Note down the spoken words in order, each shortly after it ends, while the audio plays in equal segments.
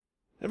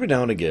Every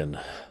now and again,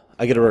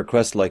 I get a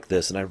request like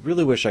this, and I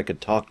really wish I could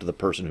talk to the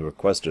person who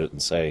requested it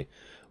and say,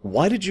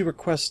 "Why did you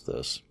request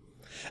this?"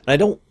 And I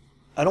don't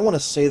want to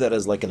say that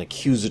as like an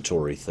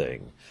accusatory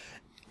thing.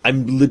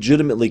 I'm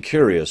legitimately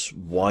curious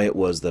why it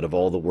was that of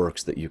all the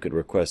works that you could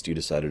request, you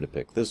decided to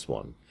pick this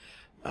one.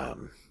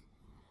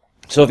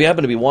 So if you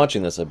happen to be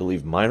watching this, I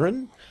believe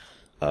Myron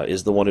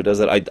is the one who does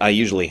that. I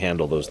usually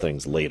handle those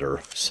things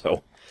later,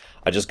 so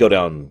I just go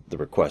down the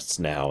requests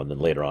now, and then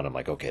later on I'm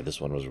like, okay, this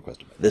one was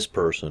requested by this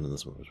person, and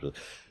this one was...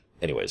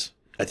 Anyways,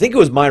 I think it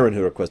was Myron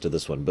who requested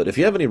this one, but if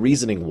you have any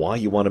reasoning why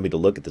you wanted me to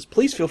look at this,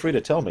 please feel free to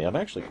tell me. I'm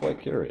actually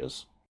quite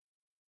curious.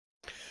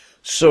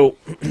 So,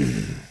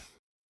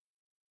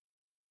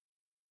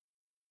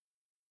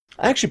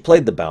 I actually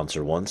played The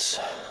Bouncer once,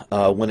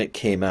 when it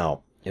came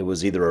out. It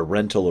was either a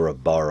rental or a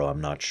borrow,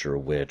 I'm not sure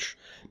which.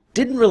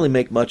 Didn't really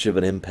make much of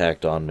an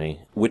impact on me,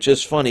 which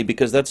is funny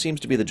because that seems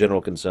to be the general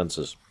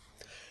consensus.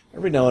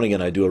 Every now and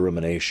again I do a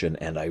rumination,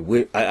 and I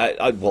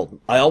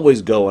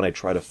always go and I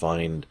try to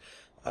find,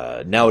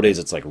 nowadays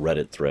it's like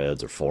Reddit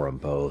threads or forum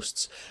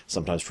posts.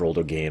 Sometimes for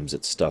older games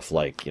it's stuff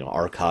like,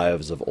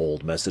 archives of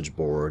old message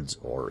boards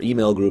or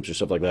email groups or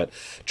stuff like that.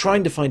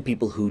 Trying to find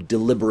people who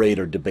deliberate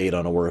or debate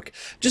on a work,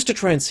 just to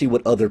try and see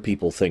what other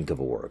people think of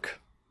a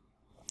work.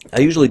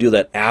 I usually do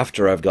that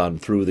after I've gone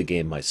through the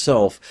game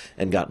myself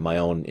and gotten my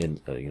own,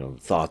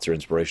 thoughts or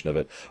inspiration of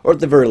it, or at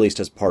the very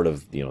least as part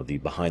of, the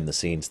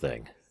behind-the-scenes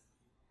thing.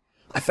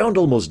 I found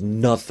almost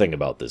nothing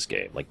about this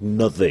game, like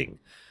nothing.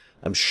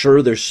 I'm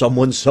sure there's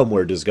someone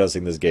somewhere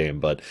discussing this game,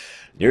 but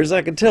near as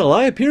I can tell,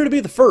 I appear to be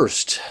the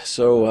first.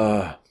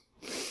 So,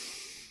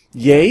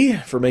 yay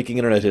for making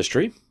internet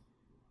history.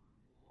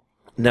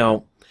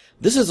 Now,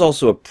 this is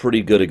also a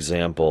pretty good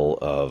example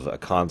of a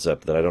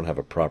concept that I don't have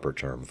a proper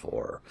term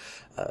for.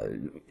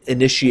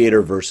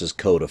 Initiator versus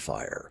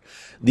codifier.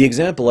 The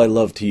example I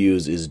love to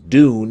use is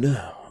Dune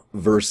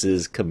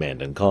versus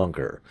Command and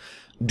Conquer.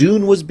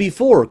 Dune was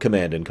before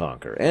Command and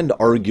Conquer, and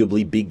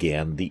arguably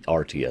began the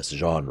RTS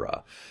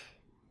genre.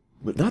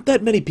 But not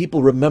that many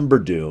people remember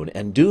Dune,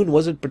 and Dune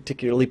wasn't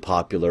particularly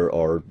popular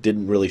or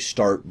didn't really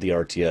start the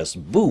RTS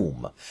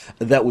boom.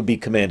 That would be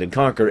Command and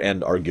Conquer,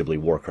 and arguably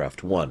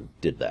Warcraft 1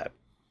 did that.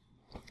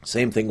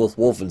 Same thing with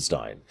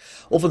Wolfenstein.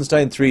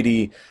 Wolfenstein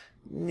 3D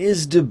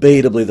is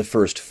debatably the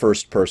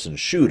first-person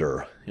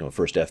shooter,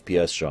 first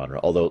FPS genre,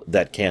 although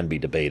that can be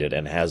debated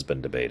and has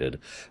been debated.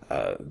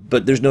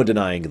 But there's no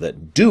denying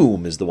that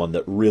Doom is the one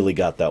that really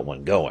got that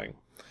one going.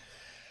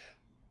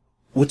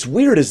 What's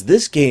weird is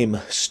this game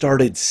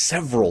started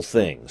several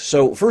things.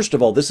 So, first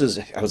of all,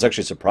 I was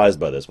actually surprised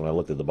by this when I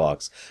looked at the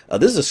box.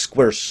 This is a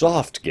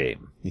Squaresoft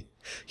game. You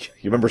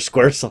remember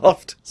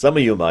Squaresoft? Some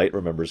of you might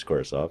remember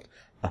Squaresoft.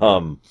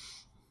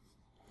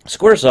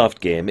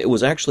 Squaresoft game, it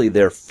was actually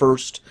their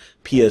first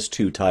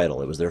PS2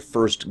 title. It was their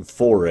first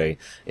foray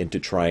into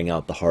trying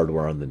out the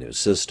hardware on the new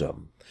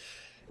system.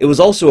 It was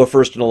also a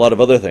first in a lot of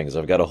other things.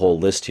 I've got a whole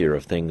list here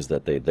of things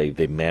that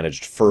they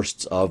managed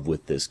firsts of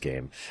with this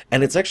game.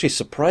 And it's actually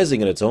surprising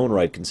in its own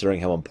right,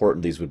 considering how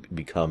important these would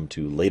become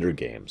to later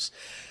games.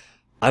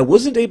 I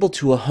wasn't able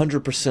to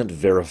 100%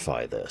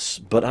 verify this,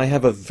 but I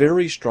have a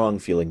very strong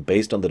feeling,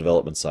 based on the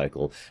development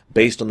cycle,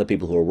 based on the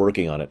people who are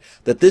working on it,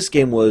 that this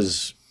game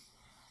was...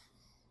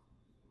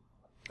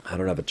 I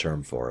don't have a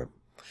term for it.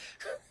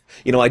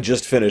 I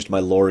just finished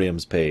my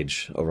Loriums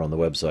page over on the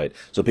website,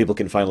 so people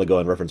can finally go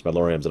and reference my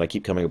Loriums, and I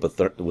keep coming up with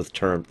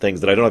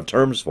things that I don't have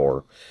terms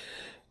for.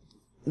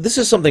 This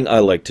is something I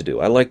like to do.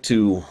 I like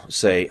to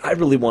say, I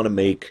really want to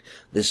make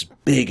this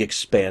big,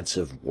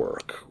 expansive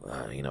work.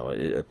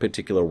 A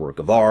particular work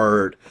of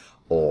art,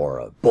 or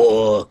a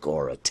book,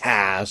 or a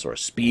task, or a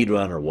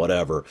speedrun, or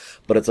whatever.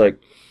 But it's like,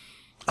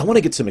 I want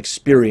to get some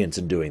experience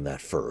in doing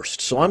that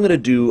first. So I'm going to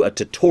do a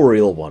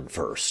tutorial one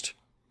first.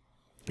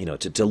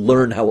 To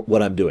learn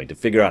what I'm doing, to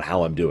figure out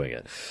how I'm doing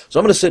it. So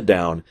I'm going to sit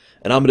down,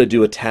 and I'm going to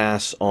do a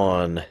task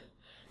on,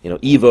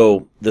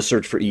 Evo, the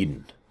Search for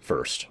Eden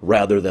first,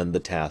 rather than the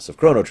task of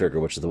Chrono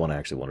Trigger, which is the one I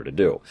actually wanted to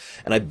do.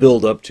 And I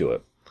build up to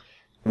it.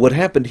 What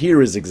happened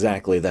here is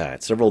exactly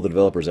that. Several of the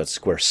developers at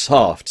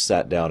Squaresoft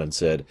sat down and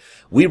said,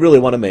 we really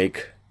want to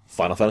make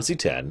Final Fantasy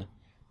X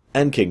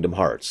and Kingdom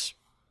Hearts.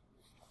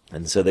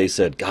 And so they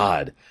said,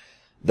 God,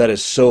 that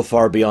is so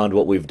far beyond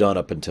what we've done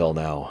up until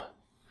now.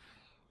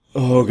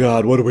 Oh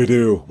God, what do we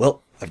do?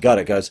 Well, I've got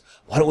it, guys.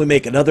 Why don't we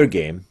make another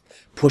game,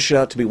 push it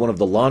out to be one of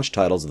the launch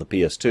titles of the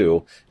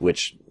PS2,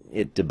 which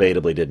it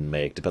debatably didn't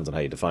make, depends on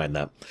how you define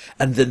that,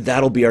 and then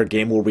that'll be our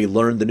game where we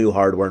learn the new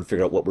hardware and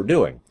figure out what we're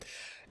doing.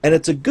 And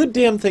it's a good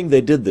damn thing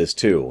they did this,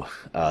 too.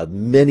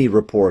 Many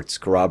reports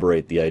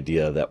corroborate the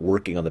idea that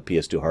working on the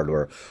PS2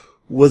 hardware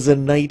was a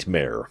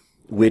nightmare,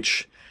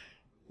 which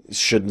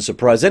shouldn't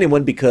surprise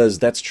anyone, because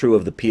that's true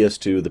of the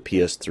PS2, the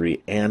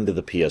PS3, and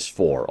the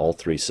PS4. All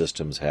three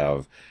systems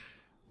have...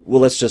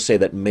 Well, let's just say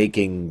that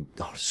making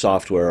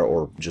software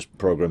or just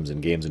programs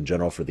and games in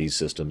general for these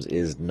systems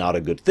is not a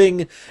good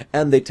thing,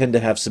 and they tend to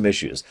have some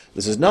issues.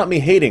 This is not me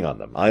hating on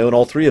them. I own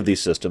all three of these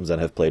systems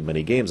and have played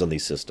many games on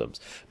these systems.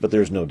 But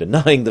there's no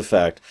denying the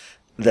fact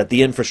that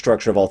the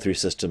infrastructure of all three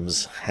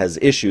systems has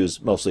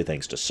issues, mostly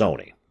thanks to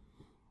Sony.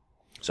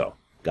 So,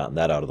 gotten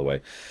that out of the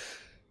way.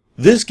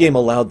 This game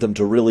allowed them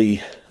to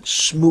really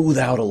smooth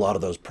out a lot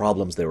of those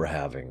problems they were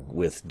having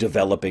with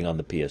developing on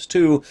the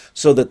PS2,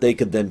 so that they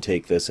could then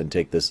take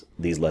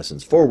these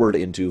lessons forward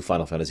into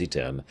Final Fantasy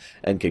X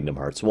and Kingdom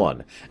Hearts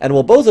 1. And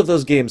while both of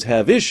those games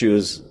have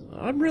issues,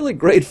 I'm really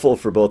grateful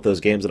for both those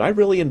games, and I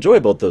really enjoy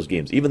both those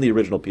games, even the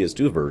original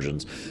PS2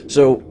 versions.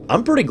 So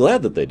I'm pretty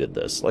glad that they did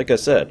this, like I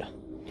said.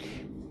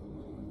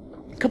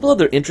 A couple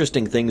other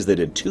interesting things they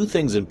did, three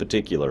things in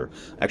particular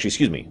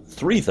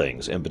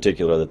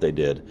that they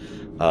did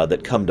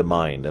that come to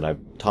mind, and I've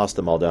tossed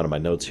them all down in my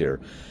notes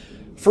here.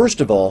 First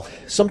of all,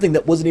 something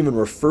that wasn't even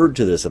referred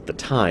to this at the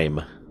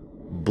time,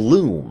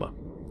 bloom.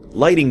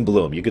 Lighting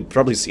bloom. You could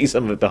probably see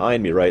some of it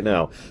behind me right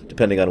now,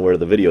 depending on where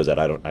the video's at.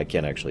 I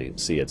can't actually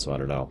see it, so I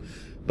don't know.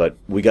 But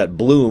we got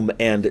bloom,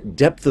 and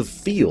depth of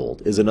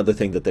field is another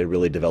thing that they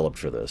really developed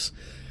for this.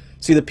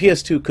 See, the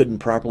PS2 couldn't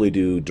properly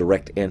do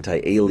direct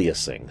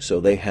anti-aliasing,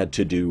 so they had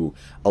to do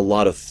a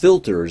lot of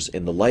filters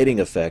in the lighting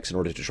effects in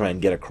order to try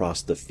and get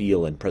across the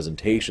feel and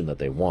presentation that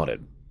they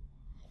wanted.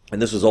 And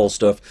this was all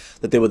stuff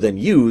that they would then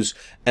use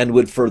and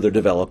would further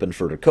develop and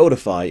further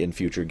codify in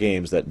future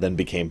games that then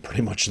became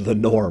pretty much the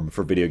norm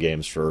for video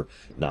games for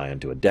nigh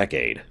into a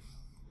decade.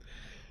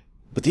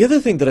 But the other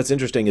thing that's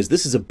interesting is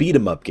this is a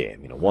beat-em-up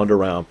game. Wander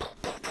around,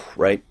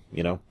 right?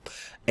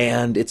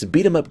 And it's a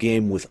beat-em-up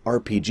game with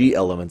RPG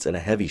elements and a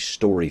heavy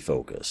story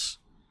focus.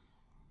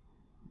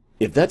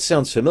 If that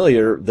sounds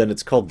familiar, then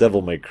it's called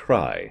Devil May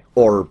Cry,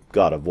 or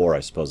God of War, I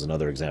suppose,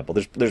 another example.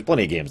 There's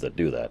plenty of games that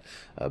do that.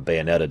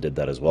 Bayonetta did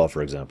that as well,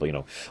 for example.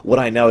 What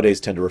I nowadays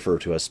tend to refer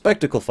to as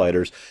spectacle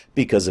fighters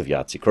because of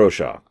Yahtzee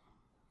Croshaw.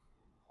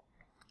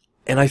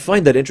 And I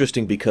find that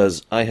interesting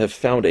because I have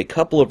found a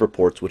couple of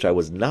reports which I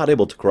was not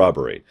able to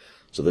corroborate,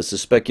 so this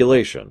is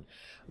speculation,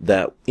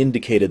 that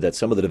indicated that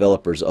some of the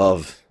developers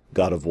of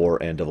God of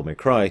War and Devil May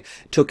Cry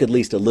took at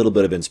least a little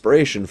bit of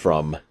inspiration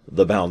from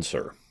The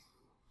Bouncer.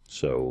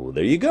 So,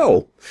 there you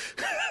go.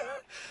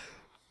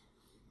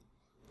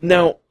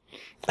 Now,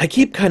 I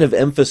keep kind of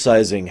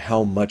emphasizing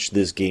how much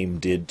this game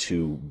did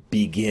to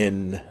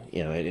begin,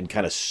 and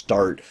kind of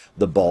start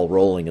the ball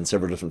rolling in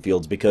several different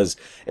fields, because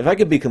if I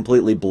could be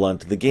completely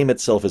blunt, the game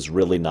itself is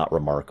really not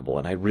remarkable,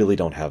 and I really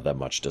don't have that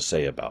much to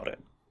say about it.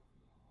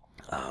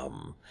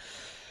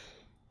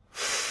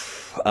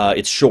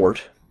 It's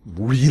short.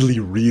 Really,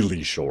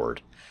 really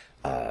short.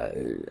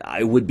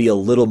 I would be a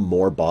little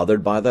more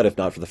bothered by that if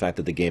not for the fact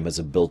that the game has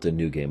a built-in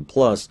New Game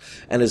Plus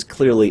and is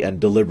clearly and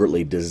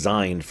deliberately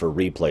designed for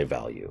replay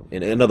value.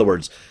 In other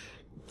words,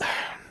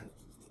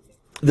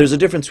 there's a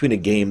difference between a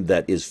game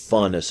that is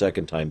fun a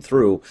second time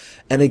through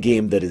and a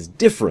game that is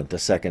different the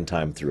second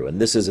time through. And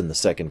this is in the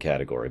second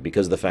category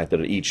because of the fact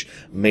that at each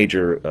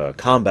major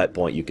combat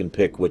point you can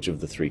pick which of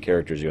the three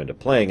characters you end up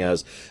playing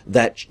as.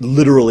 That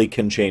literally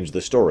can change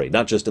the story,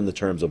 not just in the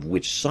terms of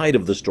which side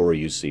of the story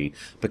you see,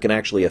 but can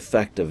actually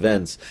affect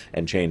events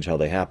and change how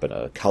they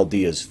happen.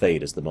 Chaldea's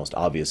Fate is the most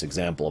obvious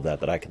example of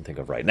that I can think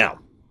of right now.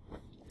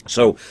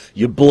 So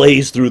you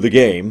blaze through the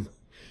game,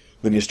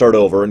 then you start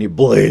over and you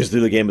blaze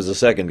through the game as a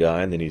second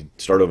guy, and then you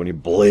start over and you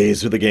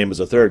blaze through the game as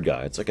a third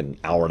guy. It's like an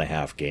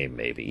hour-and-a-half game,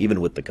 maybe,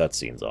 even with the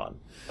cutscenes on.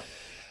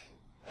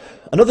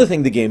 Another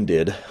thing the game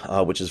did,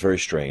 which is very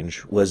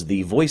strange, was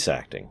the voice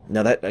acting.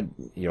 Now,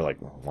 you're like,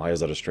 why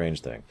is that a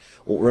strange thing?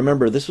 Well,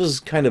 remember, this was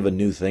kind of a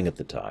new thing at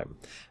the time,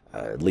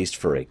 at least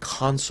for a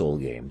console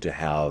game, to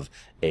have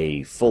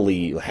a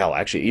fully, hell,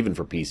 actually, even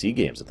for PC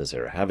games at this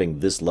era, having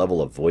this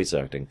level of voice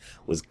acting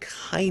was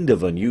kind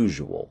of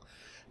unusual.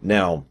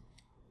 Now,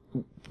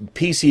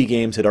 PC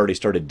games had already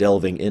started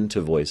delving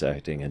into voice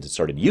acting and had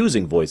started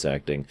using voice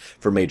acting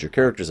for major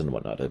characters and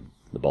whatnot. The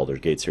Baldur's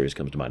Gate series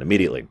comes to mind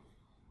immediately,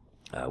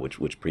 which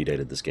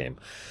predated this game.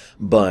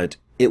 But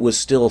it was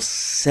still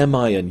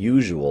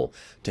semi-unusual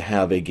to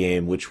have a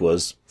game which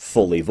was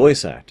fully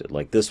voice acted,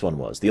 like this one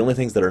was. The only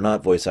things that are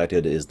not voice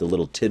acted is the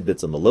little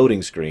tidbits on the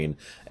loading screen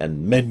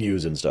and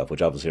menus and stuff,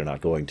 which obviously are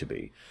not going to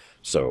be.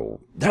 So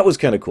that was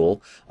kind of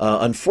cool.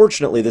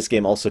 Unfortunately, this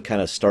game also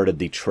kind of started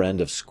the trend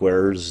of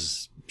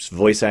Square's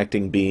voice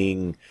acting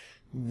being...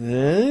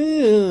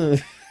 I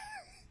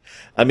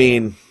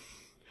mean,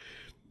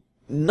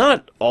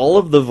 not all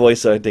of the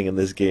voice acting in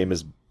this game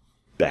is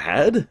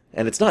bad,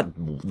 and it's not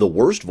the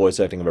worst voice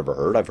acting I've ever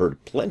heard. I've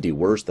heard plenty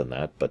worse than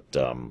that, but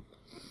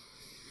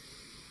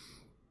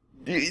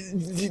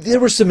there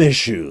were some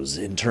issues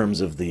in terms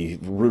of the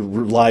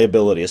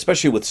reliability,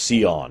 especially with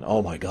Sion.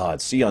 Oh my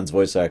god, Sion's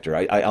voice actor.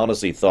 I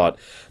honestly thought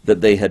that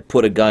they had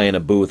put a guy in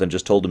a booth and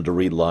just told him to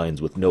read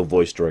lines with no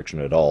voice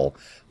direction at all.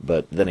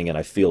 But then again,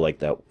 I feel like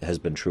that has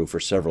been true for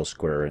several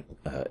Square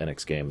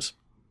Enix games,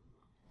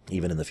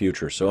 even in the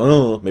future.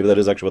 So, maybe that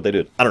is actually what they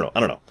did. I don't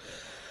know.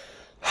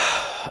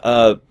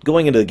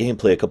 Going into the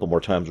gameplay a couple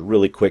more times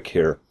really quick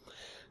here.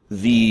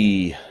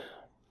 The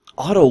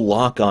auto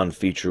lock-on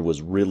feature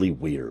was really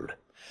weird.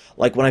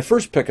 Like, when I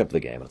first pick up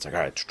the game, it's like,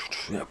 all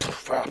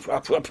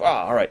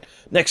right,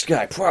 next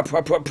guy,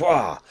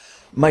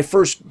 my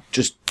first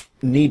just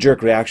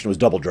knee-jerk reaction was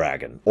Double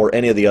Dragon, or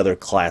any of the other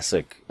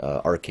classic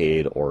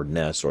arcade or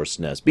NES or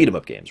SNES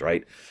beat-em-up games,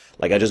 right?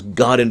 Like, I just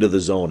got into the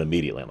zone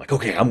immediately. I'm like,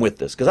 okay, I'm with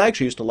this. Because I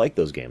actually used to like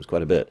those games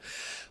quite a bit.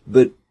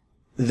 But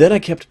then I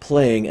kept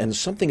playing, and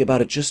something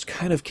about it just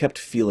kind of kept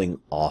feeling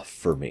off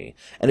for me.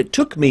 And it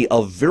took me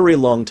a very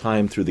long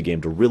time through the game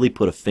to really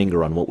put a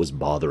finger on what was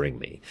bothering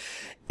me.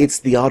 It's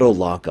the auto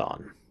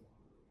lock-on.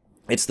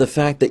 It's the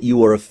fact that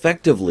you are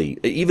effectively,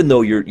 even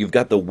though you've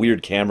got the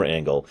weird camera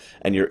angle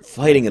and you're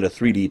fighting in a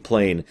 3D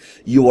plane,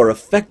 you are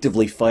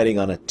effectively fighting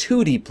on a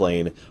 2D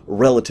plane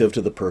relative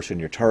to the person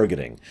you're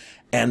targeting.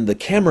 And the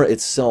camera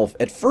itself,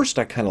 at first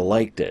I kind of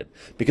liked it,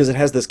 because it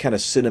has this kind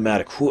of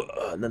cinematic,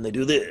 and then they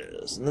do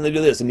this, and then they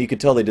do this, and you could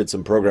tell they did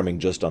some programming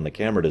just on the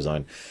camera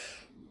design.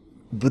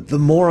 But the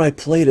more I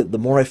played it, the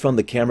more I found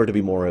the camera to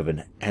be more of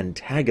an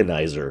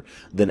antagonizer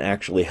than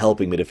actually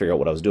helping me to figure out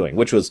what I was doing,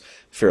 which was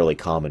fairly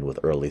common with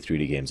early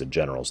 3D games in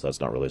general, so that's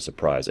not really a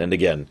surprise. And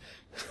again,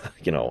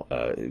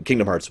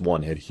 Kingdom Hearts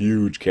 1 had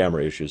huge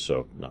camera issues,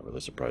 so not really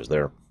surprised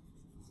there.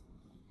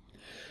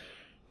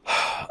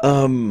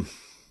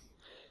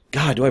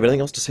 God, do I have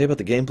anything else to say about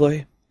the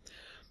gameplay?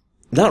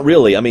 Not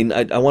really. I mean,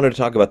 I wanted to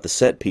talk about the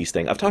set-piece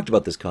thing. I've talked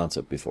about this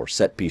concept before,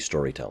 set-piece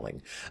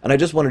storytelling. And I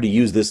just wanted to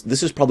use this.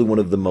 This is probably one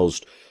of the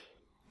most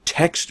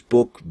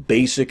textbook,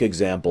 basic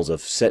examples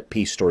of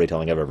set-piece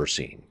storytelling I've ever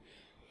seen.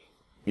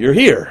 You're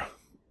here.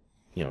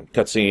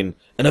 Cutscene,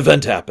 an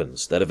event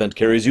happens. That event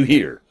carries you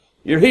here.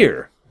 You're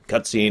here.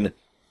 Cutscene,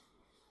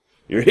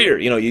 you're here.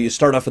 You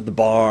start off at the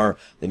bar,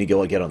 then you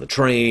go and get on the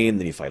train,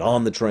 then you fight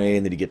on the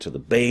train, then you get to the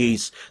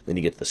base, then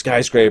you get to the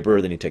skyscraper,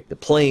 then you take the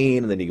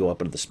plane, and then you go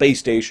up into the space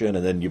station,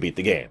 and then you beat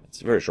the game.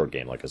 It's a very short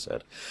game, like I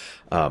said.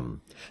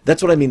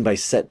 That's what I mean by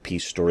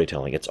set-piece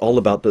storytelling. It's all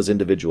about those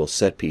individual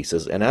set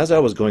pieces, and as I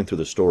was going through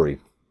the story,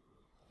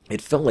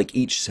 it felt like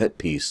each set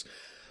piece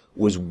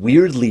was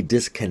weirdly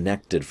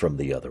disconnected from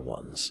the other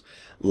ones.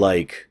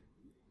 Like,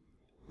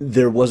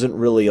 there wasn't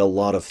really a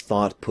lot of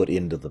thought put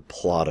into the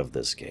plot of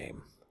this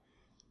game.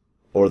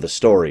 Or the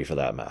story, for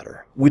that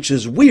matter. Which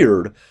is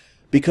weird,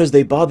 because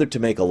they bothered to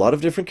make a lot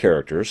of different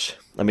characters.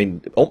 I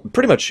mean,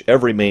 pretty much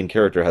every main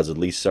character has at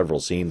least several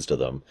scenes to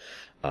them.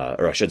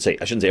 Or I shouldn't say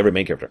every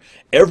main character.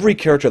 Every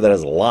character that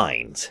has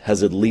lines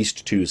has at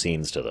least 2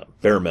 scenes to them,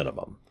 bare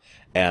minimum.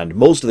 And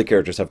most of the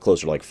characters have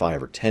closer to like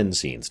 5 or 10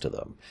 scenes to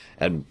them.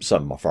 And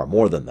some far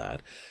more than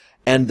that.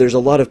 And there's a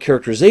lot of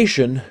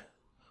characterization,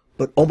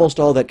 but almost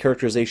all that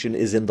characterization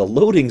is in the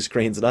loading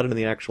screens, not in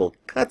the actual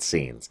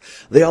cutscenes.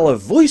 They all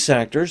have voice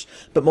actors,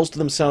 but most of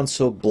them sound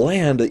so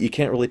bland that you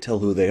can't really tell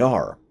who they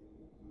are.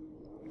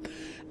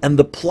 And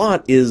the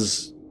plot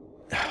is...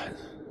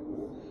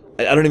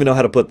 I don't even know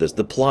how to put this.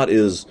 The plot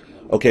is,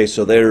 okay,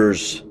 so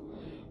there's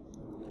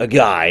a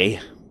guy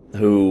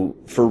who,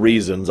 for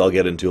reasons I'll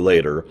get into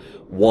later,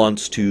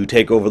 wants to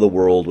take over the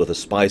world with a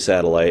spy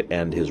satellite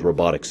and his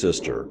robotic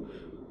sister.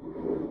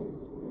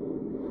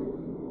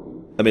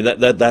 I mean,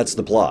 that's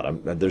the plot.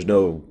 There's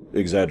no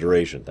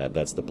exaggeration.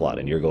 That's the plot,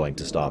 and you're going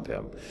to stop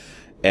him.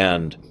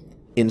 And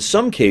in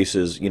some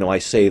cases, I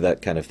say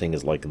that kind of thing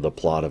is like the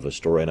plot of a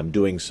story, and I'm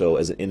doing so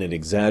in an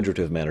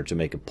exaggerative manner to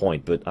make a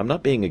point, but I'm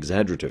not being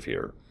exaggerative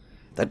here.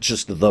 That's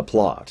just the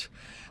plot.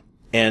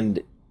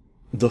 And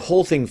the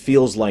whole thing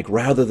feels like,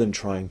 rather than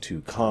trying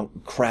to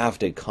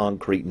craft a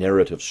concrete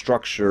narrative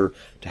structure,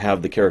 to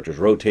have the characters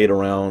rotate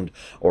around,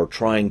 or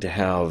trying to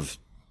have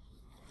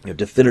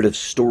definitive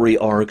story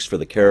arcs for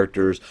the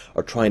characters,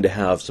 or trying to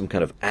have some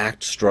kind of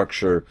act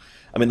structure.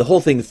 I mean, the whole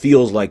thing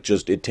feels like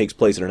just it takes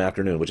place in an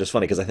afternoon, which is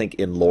funny because I think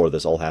in lore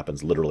this all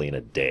happens literally in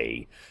a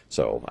day.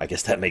 So I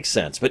guess that makes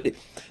sense. But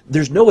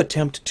there's no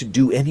attempt to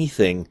do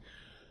anything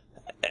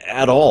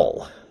at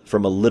all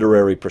from a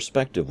literary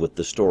perspective with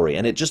the story,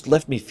 and it just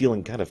left me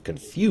feeling kind of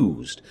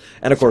confused.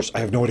 And of course,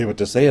 I have no idea what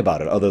to say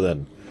about it other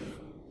than,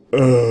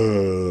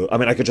 I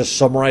mean, I could just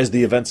summarize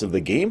the events of the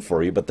game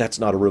for you, but that's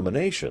not a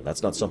rumination.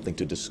 That's not something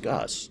to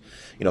discuss.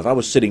 If I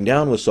was sitting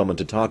down with someone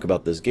to talk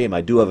about this game, I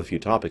do have a few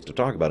topics to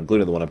talk about,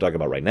 including the one I'm talking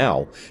about right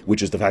now,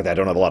 which is the fact that I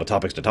don't have a lot of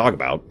topics to talk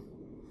about,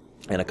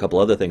 and a couple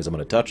other things I'm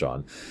going to touch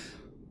on.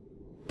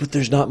 But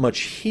there's not much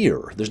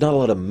here. There's not a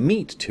lot of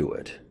meat to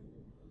it.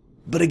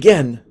 But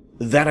again,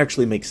 that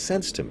actually makes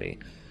sense to me.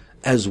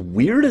 As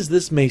weird as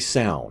this may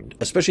sound,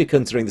 especially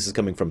considering this is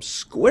coming from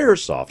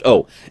Squaresoft.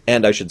 Oh,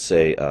 and I should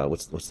say,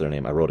 what's their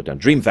name? I wrote it down.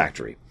 Dream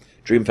Factory.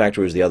 Dream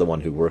Factory is the other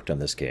one who worked on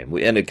this game.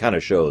 And it kind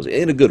of shows,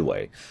 in a good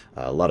way,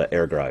 a lot of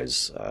Air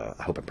Guys,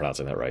 I hope I'm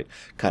pronouncing that right,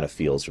 kind of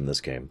feels from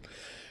this game.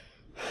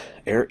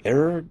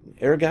 Air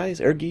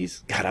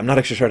Geese? God, I'm not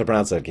actually sure how to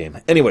pronounce that game.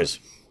 Anyways,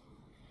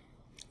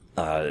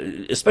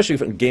 especially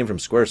for a game from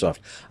Squaresoft,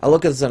 I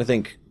look at this and I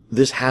think,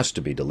 this has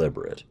to be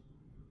deliberate.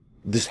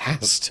 This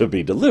has to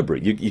be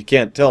deliberate. You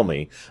can't tell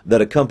me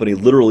that a company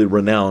literally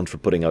renowned for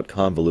putting out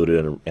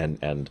convoluted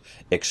and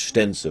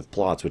extensive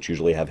plots, which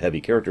usually have heavy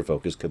character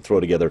focus, could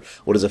throw together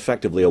what is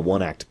effectively a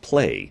one-act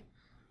play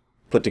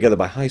put together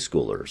by high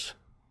schoolers.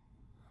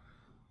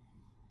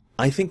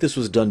 I think this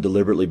was done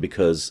deliberately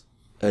because,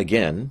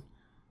 again,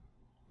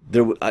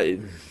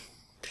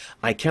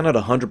 I cannot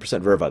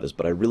 100% verify this,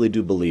 but I really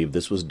do believe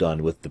this was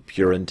done with the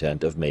pure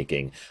intent of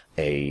making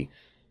a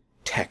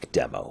tech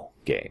demo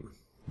game.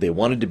 They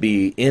wanted to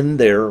be in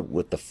there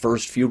with the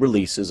first few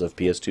releases of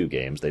PS2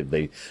 games.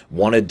 They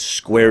wanted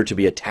Square to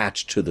be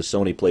attached to the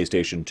Sony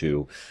PlayStation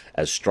 2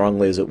 as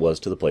strongly as it was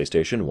to the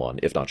PlayStation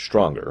 1, if not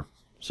stronger.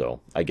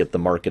 So I get the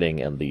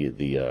marketing and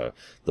the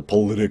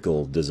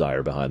political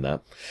desire behind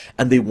that.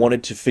 And they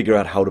wanted to figure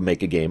out how to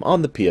make a game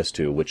on the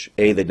PS2, which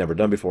A, they'd never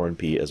done before, and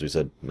B, as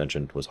we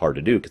mentioned, was hard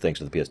to do thanks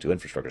to the PS2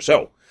 infrastructure.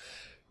 So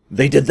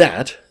they did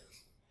that,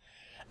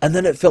 and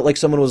then it felt like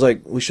someone was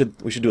like, we should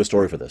do a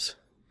story for this.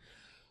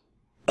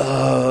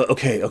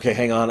 Okay,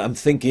 hang on. I'm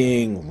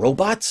thinking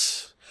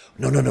robots?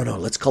 No.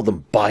 Let's call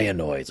them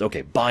Bionoids.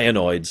 Okay,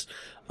 Bionoids,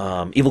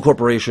 Evil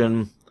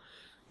Corporation,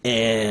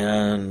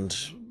 and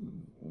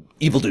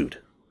Evil Dude.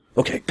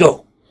 Okay,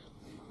 go.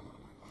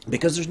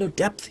 Because there's no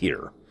depth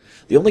here.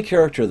 The only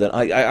character that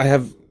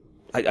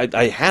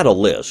I had a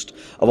list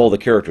of all the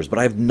characters, but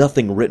I have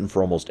nothing written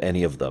for almost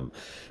any of them,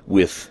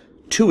 with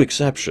three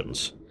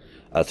exceptions,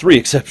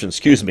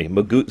 excuse me.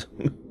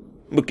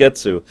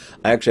 Muketsu,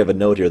 I actually have a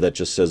note here that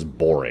just says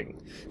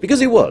boring. Because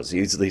he was.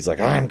 He's like,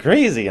 I'm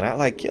crazy and I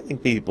like killing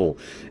people.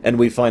 And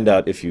we find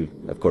out, if you,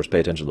 of course, pay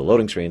attention to the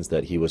loading screens,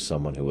 that he was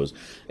someone who was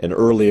an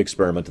early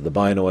experiment of the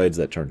Bionoids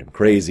that turned him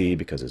crazy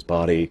because his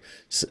mind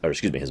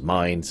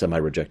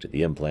semi-rejected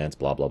the implants,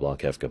 blah, blah, blah,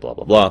 Kefka, blah,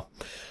 blah, blah.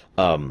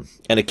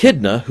 And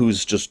Echidna,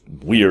 who's just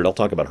weird. I'll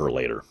talk about her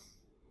later.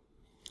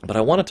 But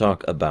I want to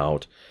talk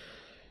about...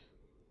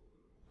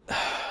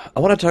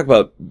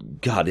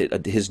 God,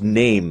 his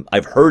name.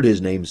 I've heard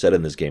his name said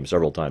in this game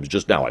several times.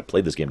 Just now, I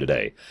played this game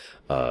today.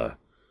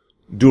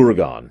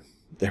 Duragon.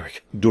 There we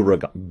go.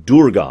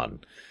 Duragon.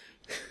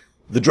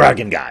 The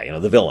dragon guy,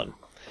 the villain.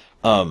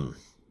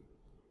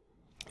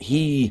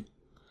 His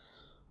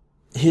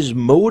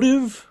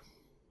motive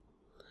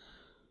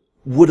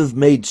would have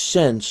made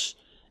sense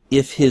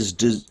if his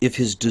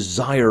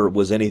desire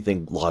was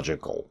anything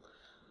logical.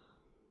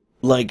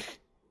 Like...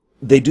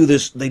 They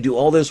do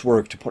all this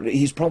work to put,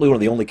 he's probably one of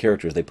the only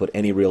characters they put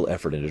any real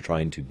effort into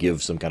trying to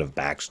give some kind of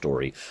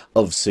backstory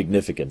of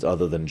significance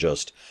other than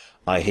just,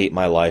 I hate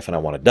my life and I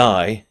want to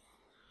die.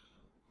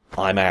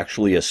 I'm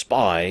actually a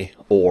spy,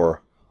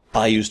 or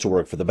I used to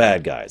work for the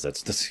bad guys.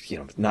 That's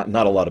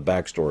not a lot of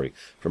backstory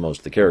for most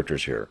of the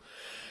characters here.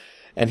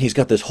 And he's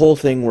got this whole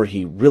thing where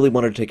he really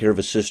wanted to take care of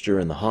his sister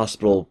in the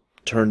hospital,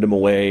 turned him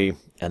away,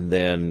 and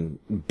then,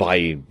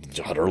 by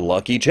utter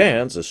lucky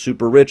chance, a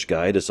super rich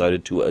guy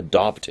decided to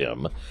adopt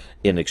him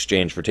in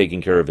exchange for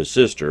taking care of his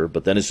sister,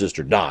 but then his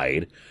sister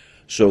died.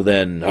 So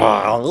then,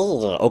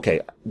 okay,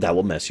 that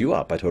will mess you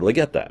up. I totally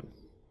get that.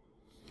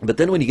 But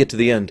then when you get to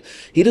the end,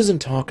 he doesn't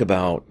talk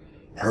about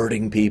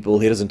hurting people.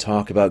 He doesn't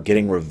talk about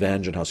getting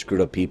revenge and how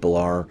screwed up people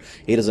are.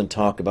 He doesn't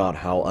talk about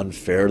how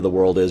unfair the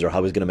world is or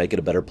how he's going to make it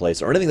a better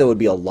place or anything that would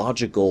be a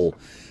logical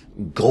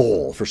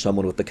goal for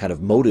someone with the kind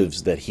of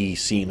motives that he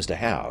seems to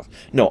have.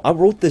 No, I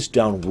wrote this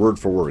down word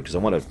for word because I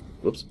want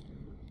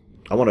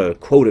to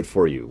quote it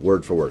for you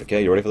word for word.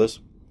 Okay, you ready for this?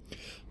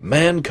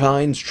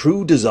 Mankind's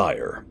true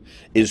desire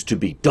is to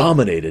be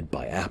dominated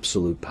by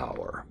absolute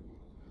power.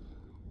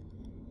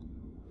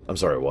 I'm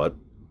sorry, what?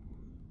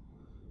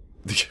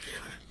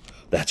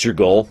 That's your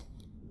goal?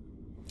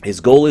 His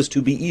goal is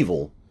to be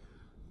evil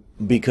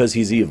because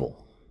he's evil.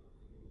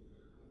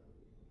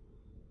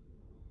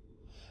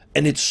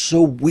 And it's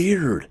so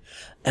weird.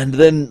 And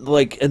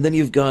then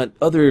you've got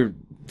other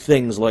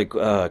things like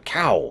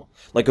Cow.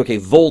 Like, okay,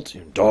 Volt,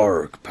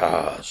 dark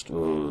past,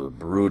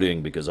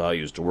 brooding because I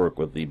used to work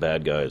with the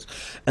bad guys.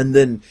 And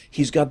then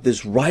he's got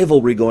this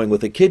rivalry going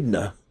with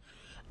Echidna,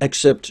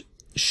 except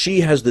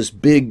she has this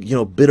big,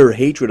 bitter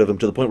hatred of him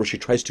to the point where she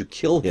tries to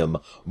kill him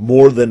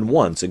more than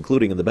once,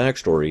 including in the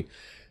backstory.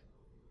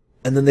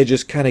 And then they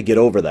just kind of get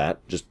over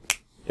that. Just,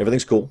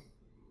 everything's cool.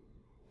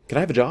 Can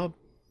I have a job?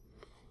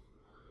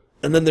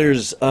 And then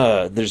there's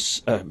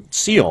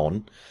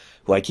Sion,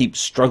 who I keep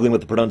struggling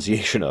with the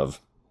pronunciation of.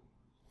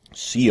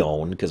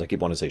 Sion, because I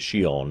keep wanting to say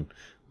Shion,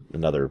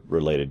 another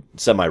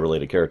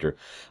semi-related character,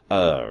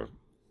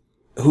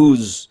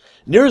 who's,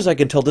 near as I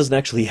can tell, doesn't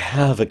actually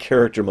have a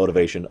character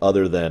motivation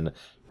other than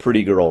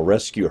pretty girl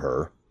rescue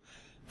her.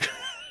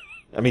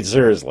 I mean,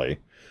 seriously.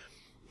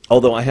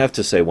 Although I have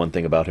to say one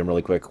thing about him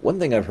really quick. One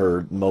thing I've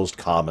heard most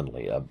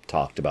commonly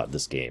talked about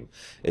this game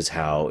is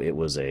how it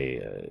was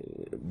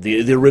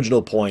the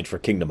original point for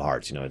Kingdom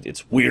Hearts.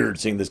 It's weird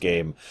seeing this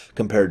game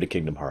compared to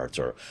Kingdom Hearts,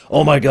 or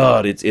oh my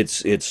God,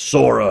 it's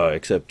Sora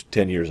except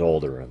 10 years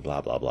older, and blah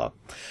blah blah.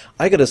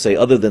 I gotta say,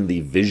 other than the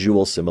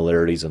visual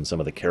similarities and some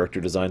of the character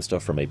design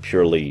stuff from a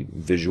purely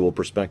visual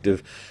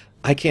perspective,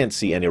 I can't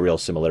see any real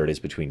similarities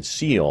between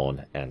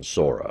Sion and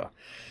Sora.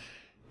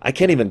 I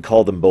can't even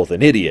call them both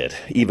an idiot,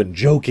 even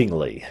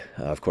jokingly.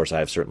 Of course, I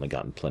have certainly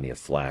gotten plenty of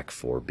flack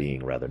for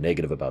being rather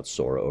negative about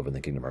Sora over in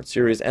the Kingdom Hearts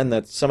series, and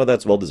that some of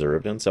that's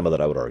well-deserved, and some of that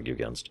I would argue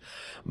against.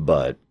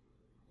 But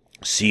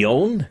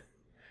Sion?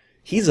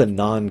 He's a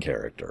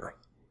non-character.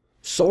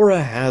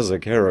 Sora has a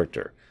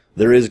character.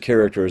 There is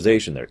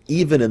characterization there,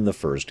 even in the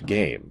first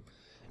game.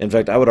 In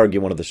fact, I would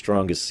argue one of the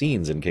strongest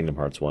scenes in Kingdom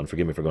Hearts 1,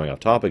 forgive me for going off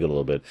topic a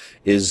little bit,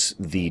 is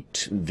the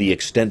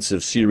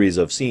extensive series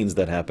of scenes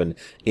that happen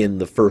in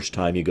the first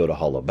time you go to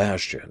Hollow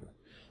Bastion.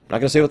 I'm not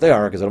going to say what they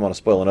are, because I don't want to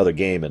spoil another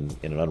game in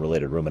an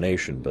unrelated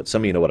rumination, but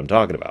some of you know what I'm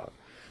talking about.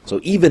 So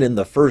even in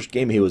the first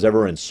game he was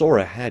ever in,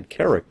 Sora had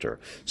character.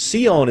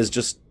 Sion is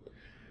just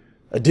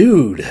a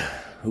dude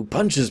who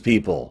punches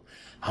people.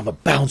 I'm a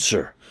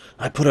bouncer.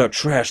 I put out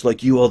trash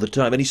like you all the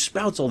time. And he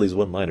spouts all these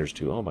one-liners,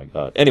 too. Oh, my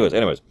God.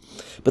 Anyways.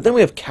 But then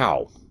we have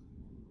Cal,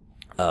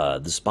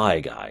 the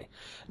spy guy.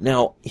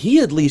 Now, he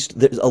at least,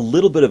 there's a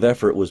little bit of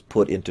effort was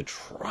put into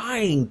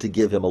trying to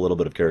give him a little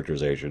bit of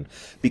characterization,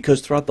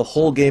 because throughout the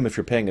whole game, if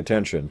you're paying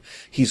attention,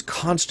 he's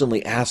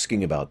constantly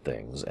asking about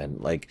things,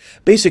 and, like,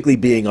 basically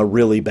being a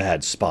really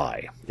bad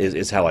spy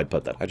is how I'd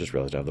put that. I just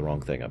realized I have the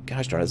wrong thing up.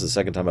 Gosh darn, it's the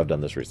second time I've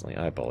done this recently.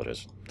 I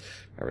apologize.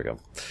 There we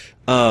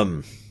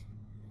go.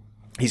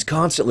 He's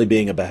constantly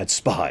being a bad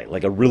spy,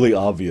 like a really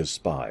obvious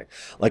spy.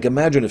 Like,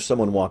 imagine if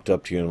someone walked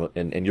up to you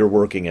and you're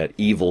working at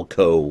Evil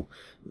Co.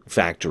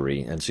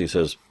 factory, and she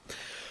says,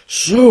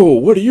 "So,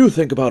 what do you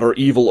think about our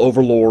evil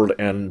overlord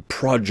and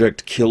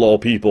Project Kill All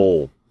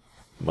People?"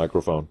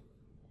 Microphone.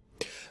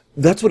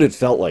 That's what it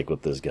felt like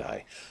with this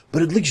guy.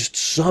 But at least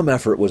some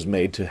effort was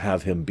made to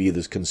have him be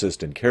this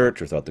consistent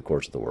character throughout the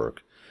course of the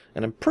work.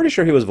 And I'm pretty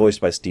sure he was voiced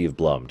by Steve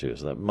Blum, too,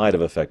 so that might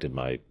have affected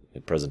my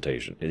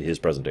presentation, his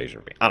presentation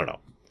for me. I don't know.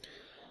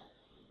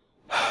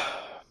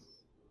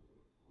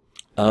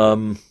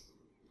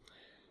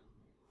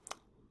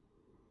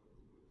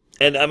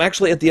 And I'm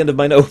actually at the end of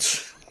my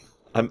notes.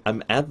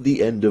 I'm at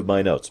the end of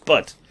my notes,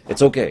 but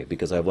it's okay,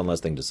 because I have one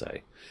last thing to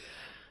say.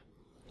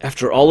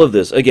 After all of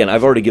this, again,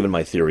 I've already given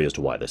my theory as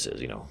to why this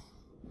is,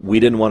 We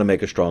didn't want to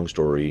make a strong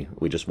story.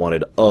 We just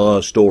wanted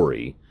a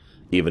story,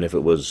 even if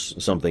it was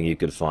something you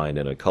could find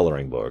in a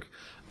coloring book,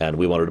 and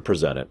we wanted to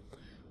present it.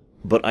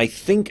 But I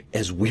think,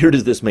 as weird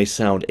as this may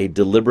sound, a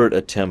deliberate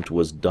attempt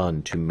was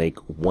done to make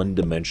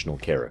one-dimensional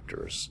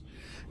characters.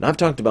 Now, I've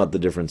talked about the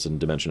difference in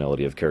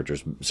dimensionality of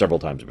characters several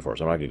times before,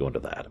 so I'm not going to go into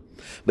that.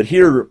 But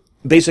here,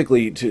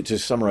 basically, to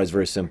summarize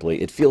very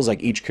simply, it feels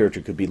like each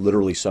character could be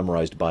literally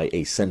summarized by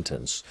a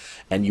sentence,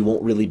 and you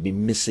won't really be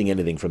missing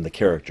anything from the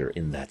character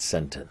in that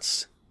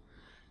sentence.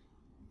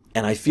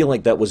 And I feel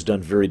like that was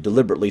done very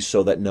deliberately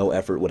so that no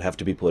effort would have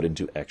to be put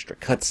into extra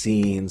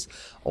cutscenes,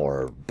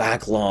 or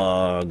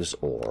backlogs,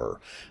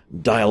 or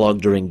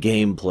dialogue during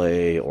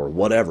gameplay, or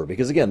whatever.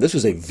 Because again, this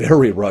was a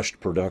very rushed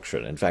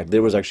production. In fact,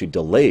 there was actually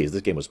delays.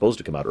 This game was supposed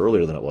to come out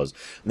earlier than it was,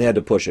 and they had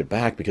to push it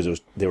back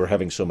because they were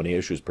having so many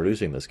issues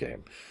producing this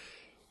game.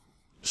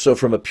 So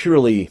from a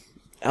purely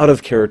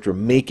out-of-character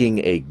making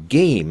a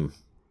game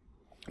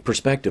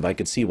perspective, I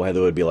could see why they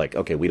would be like,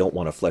 okay, we don't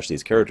want to flesh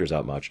these characters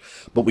out much,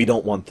 but we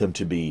don't want them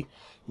to be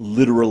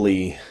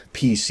literally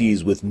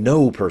PCs with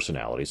no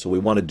personality, so we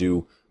want to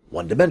do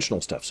one-dimensional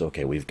stuff. So,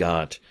 okay, we've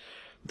got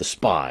the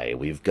spy,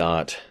 we've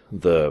got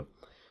the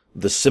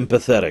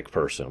sympathetic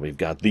person, we've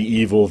got the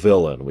evil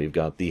villain, we've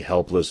got the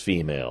helpless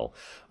female,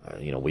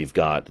 we've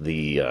got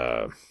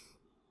the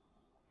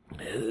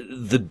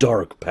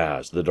dark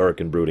past, the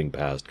dark and brooding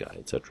past guy,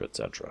 etc.,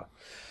 etc.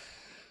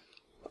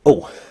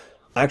 Oh,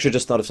 I actually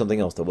just thought of something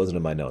else that wasn't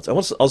in my notes. I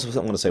also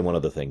want to say one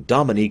other thing.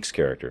 Dominique's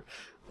character.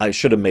 I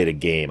should have made a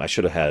game.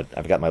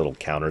 I've got my little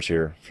counters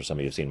here. For some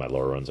of you who've seen my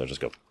lore runs,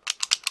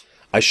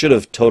 I should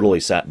have totally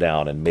sat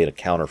down and made a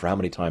counter for how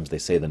many times they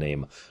say the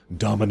name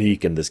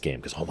Dominique in this game.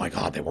 Because, oh my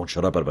God, they won't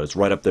shut up about it. It's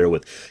right up there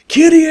with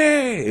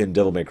Kyrie in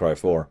Devil May Cry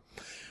 4.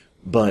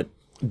 But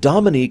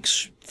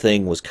Dominique's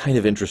thing was kind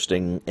of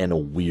interesting in a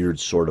weird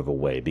sort of a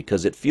way.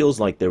 Because it feels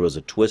like there was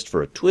a twist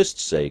for a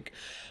twist's sake.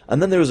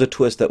 And then there was a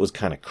twist that was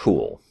kind of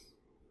cool.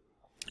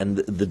 And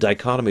the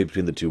dichotomy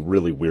between the two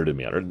really weirded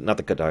me out. Or not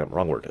the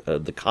wrong word.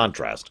 The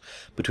contrast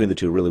between the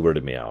two really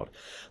weirded me out.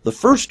 The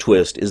first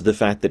twist is the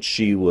fact that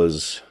she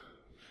was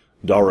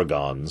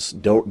Doragon,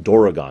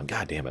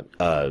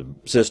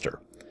 sister.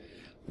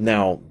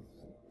 Now,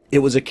 it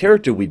was a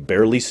character we'd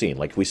barely seen.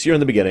 Like, we see her in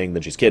the beginning,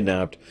 then she's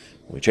kidnapped.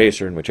 We chase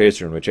her, and we chase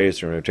her, and we chase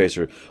her, and we chase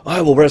her.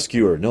 I will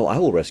rescue her. No, I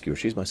will rescue her.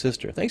 She's my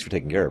sister. Thanks for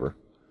taking care of her.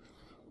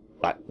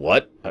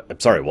 What? I'm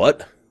sorry,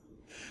 what?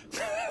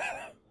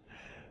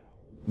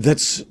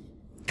 That's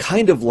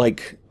kind of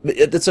like,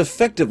 that's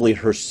effectively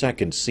her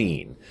second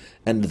scene,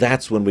 and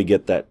that's when we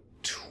get that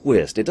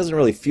twist. It doesn't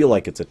really feel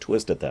like it's a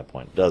twist at that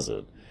point, does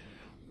it?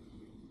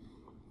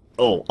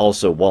 Oh,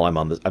 also, while I'm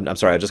on this, I'm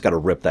sorry, I just got to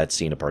rip that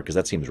scene apart, because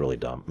that seems really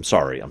dumb. I'm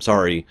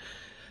sorry.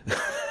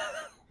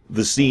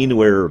 The scene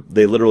where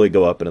they literally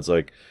go up, and it's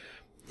like,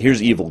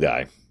 here's evil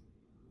guy,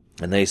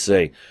 and they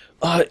say,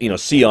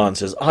 Sion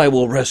says, I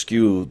will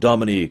rescue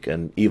Dominique,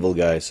 and evil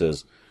guy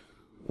says,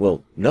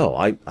 well, no,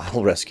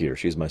 I'll rescue her.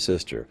 She's my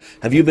sister.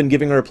 Have you been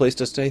giving her a place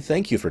to stay?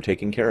 Thank you for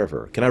taking care of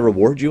her. Can I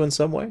reward you in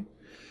some way?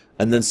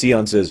 And then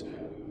Sion says,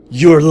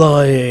 you're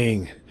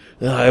lying.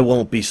 I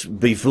won't be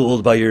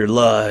fooled by your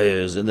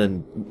lies. And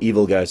then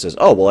evil guy says,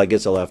 oh, well, I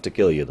guess I'll have to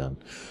kill you then.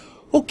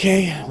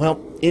 Okay,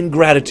 well, in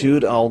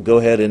gratitude, I'll go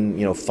ahead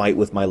and, fight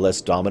with my less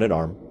dominant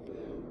arm.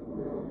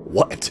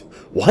 What?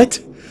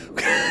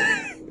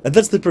 And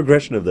that's the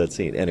progression of that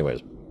scene.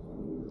 Anyways.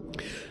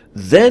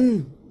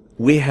 Then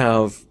we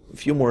have a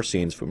few more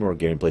scenes, a few more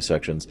gameplay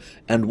sections,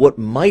 and what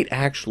might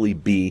actually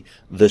be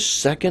the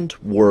second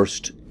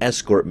worst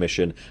escort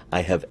mission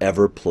I have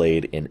ever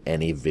played in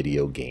any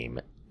video game,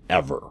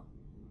 ever.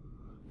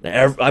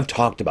 Now, I've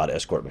talked about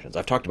escort missions.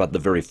 I've talked about the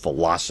very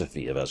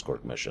philosophy of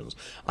escort missions.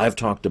 I've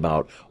talked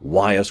about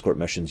why escort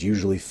missions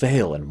usually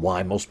fail and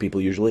why most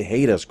people usually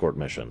hate escort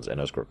missions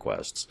and escort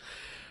quests.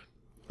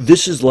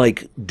 This is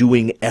like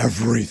doing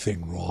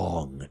everything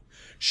wrong.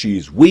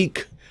 She's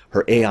weak.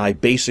 Her AI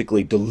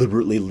basically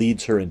deliberately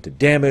leads her into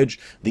damage.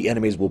 The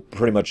enemies will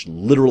pretty much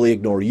literally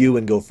ignore you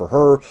and go for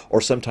her, or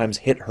sometimes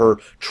hit her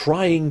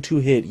trying to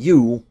hit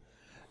you,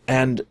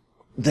 and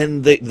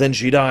then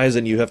she dies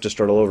and you have to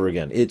start all over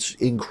again. It's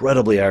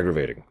incredibly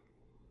aggravating.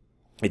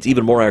 It's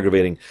even more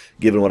aggravating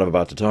given what I'm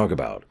about to talk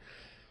about.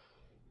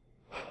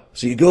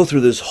 So you go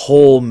through this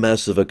whole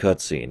mess of a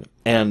cutscene,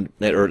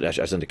 or I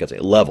shouldn't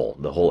cutscene, level,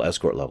 the whole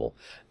escort level.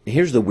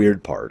 Here's the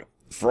weird part.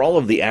 For all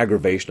of the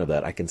aggravation of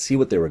that, I can see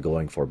what they were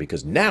going for,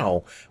 because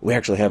now we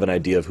actually have an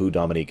idea of who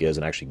Dominique is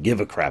and actually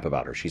give a crap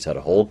about her. She's had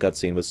a whole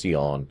cutscene with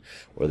Sion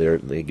where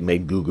they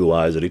make goo-goo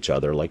eyes at each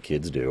other like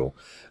kids do.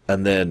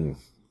 And then,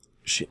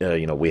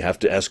 we have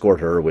to escort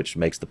her, which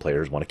makes the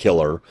players want to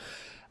kill her.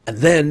 And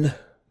then,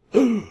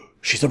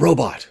 she's a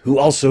robot who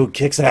also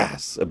kicks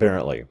ass,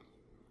 apparently.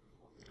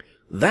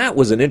 That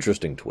was an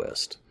interesting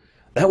twist.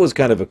 That was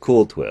kind of a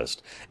cool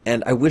twist,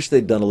 and I wish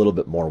they'd done a little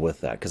bit more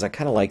with that, because I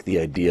kind of like the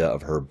idea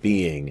of her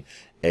being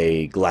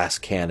a glass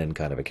cannon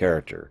kind of a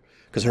character,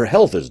 because her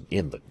health is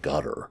in the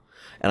gutter.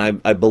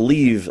 And I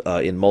believe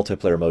in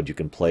multiplayer mode you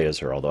can play as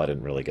her, although I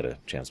didn't really get a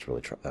chance to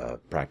really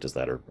practice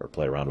that or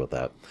play around with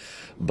that.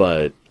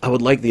 But I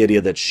would like the idea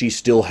that she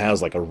still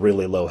has like a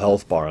really low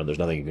health bar, and there's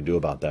nothing you can do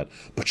about that,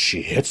 but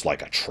she hits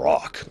like a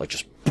truck, like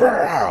just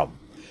BAM!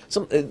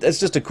 It's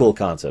just a cool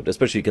concept,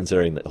 especially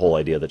considering the whole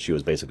idea that she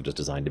was basically just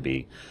designed to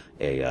be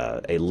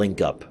a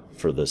link-up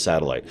for the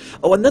satellite.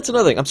 Oh, and that's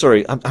another thing. I'm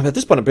sorry. I'm at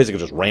this point, I'm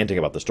basically just ranting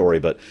about the story,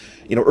 but,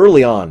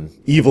 early on,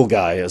 Evil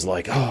Guy is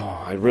like,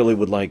 oh, I really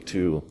would like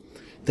to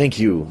thank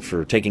you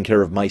for taking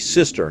care of my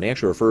sister, and he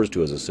actually refers to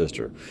her as a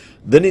sister.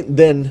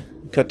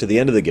 Then cut to the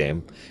end of the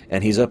game,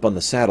 and he's up on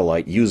the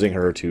satellite using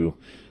her to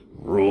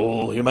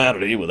rule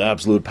humanity with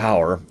absolute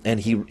power, and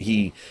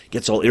he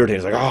gets all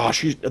irritated. He's like, oh,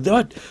 she's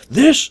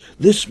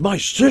this my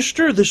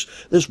sister,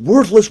 this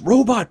worthless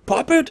robot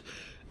puppet,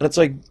 and it's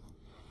like,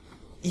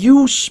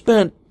 you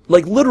spent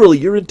like literally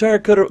your entire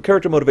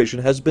character motivation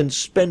has been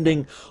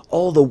spending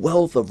all the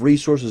wealth of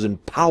resources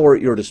and power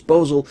at your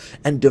disposal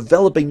and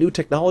developing new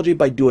technology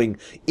by doing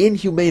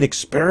inhumane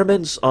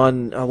experiments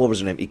on what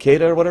was her name,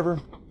 Ikeda or whatever.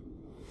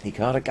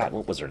 Ikeda, God,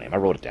 what was her name? I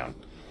wrote it down.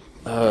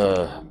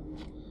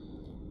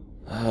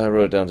 I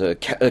wrote it down to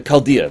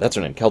Chaldea. That's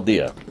her name,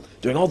 Chaldea.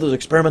 Doing all those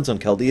experiments on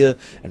Chaldea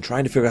and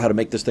trying to figure out how to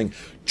make this thing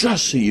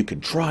just so you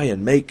could try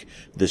and make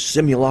the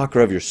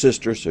simulacra of your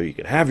sister so you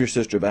could have your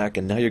sister back,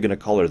 and now you're going to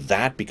call her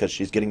that because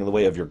she's getting in the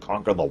way of your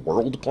conquer the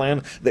world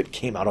plan that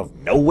came out of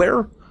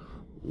nowhere?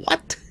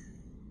 What?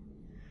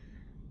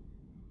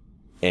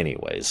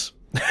 Anyways.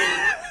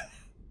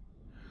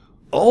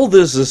 All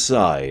this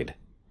aside,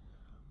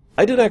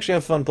 I did actually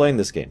have fun playing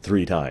this game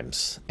 3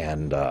 times,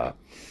 and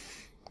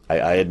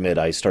I admit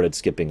I started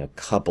skipping a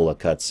couple of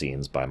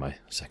cutscenes by my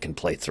second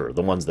playthrough,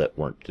 the ones that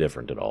weren't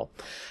different at all.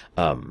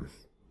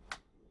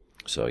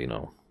 So,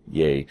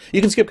 yay.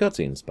 You can skip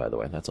cutscenes, by the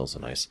way. That's also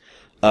nice.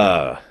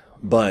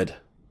 But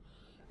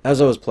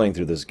as I was playing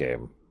through this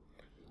game,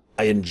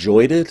 I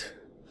enjoyed it,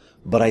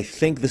 but I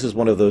think this is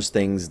one of those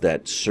things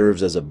that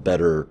serves as a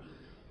better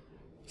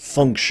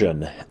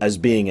function as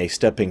being a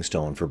stepping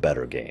stone for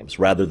better games,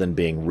 rather than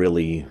being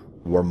really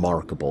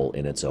remarkable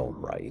in its own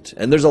right.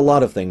 And there's a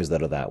lot of things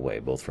that are that way,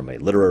 both from a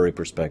literary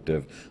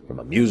perspective, from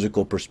a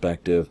musical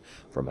perspective,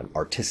 from an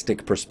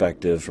artistic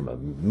perspective, from a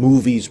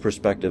movie's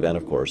perspective, and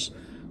of course,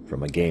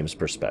 from a game's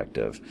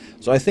perspective.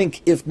 So I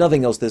think, if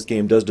nothing else, this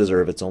game does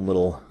deserve its own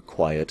little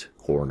quiet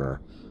corner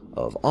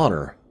of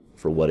honor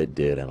for what it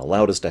did and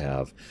allowed us to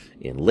have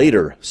in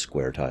later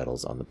Square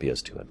titles on the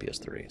PS2 and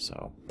PS3.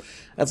 So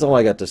that's all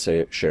I got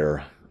to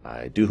share.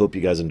 I do hope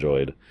you guys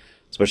enjoyed.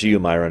 Especially you,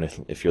 Myron,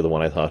 if you're the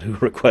one I thought who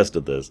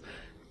requested this.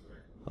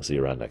 I'll see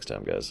you around next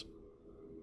time, guys.